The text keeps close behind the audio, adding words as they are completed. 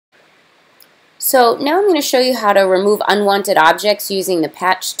So now I'm going to show you how to remove unwanted objects using the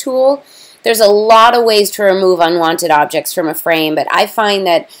patch tool. There's a lot of ways to remove unwanted objects from a frame, but I find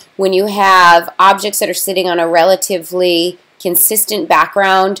that when you have objects that are sitting on a relatively consistent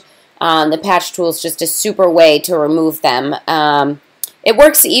background, the patch tool is just a super way to remove them. It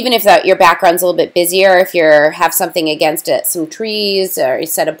works even if your background's a little bit busier, if you have something against it, some trees or a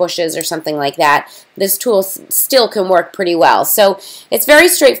set of bushes or something like that. This tool still can work pretty well. So it's very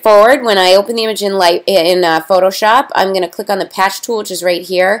straightforward. When I open the image in Photoshop, I'm going to click on the patch tool, which is right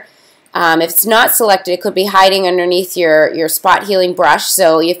here. If it's not selected, it could be hiding underneath your spot healing brush.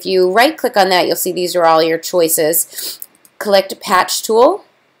 So if you right click on that, you'll see these are all your choices. Select patch tool,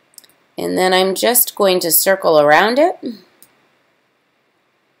 and then I'm just going to circle around it.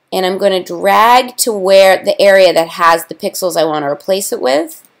 And I'm going to drag to where the area that has the pixels I want to replace it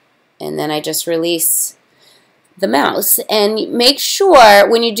with. And then I just release the mouse. And make sure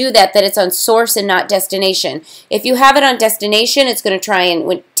when you do that it's on source and not destination. If you have it on destination, it's going to try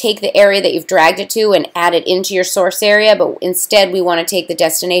and take the area that you've dragged it to and add it into your source area. But instead, we want to take the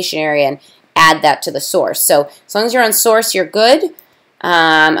destination area and add that to the source. So as long as you're on source, you're good.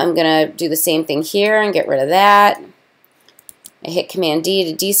 I'm going to do the same thing here and get rid of that. I hit Command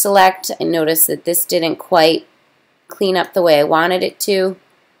D to deselect. I notice that this didn't quite clean up the way I wanted it to,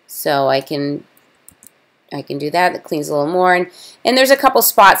 so I can do that. That cleans a little more, and there's a couple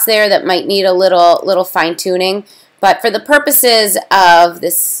spots there that might need a little fine tuning. But for the purposes of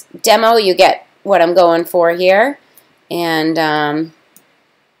this demo, you get what I'm going for here, and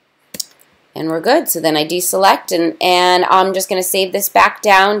we're good. So then I deselect, and I'm just going to save this back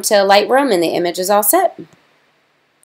down to Lightroom, and the image is all set.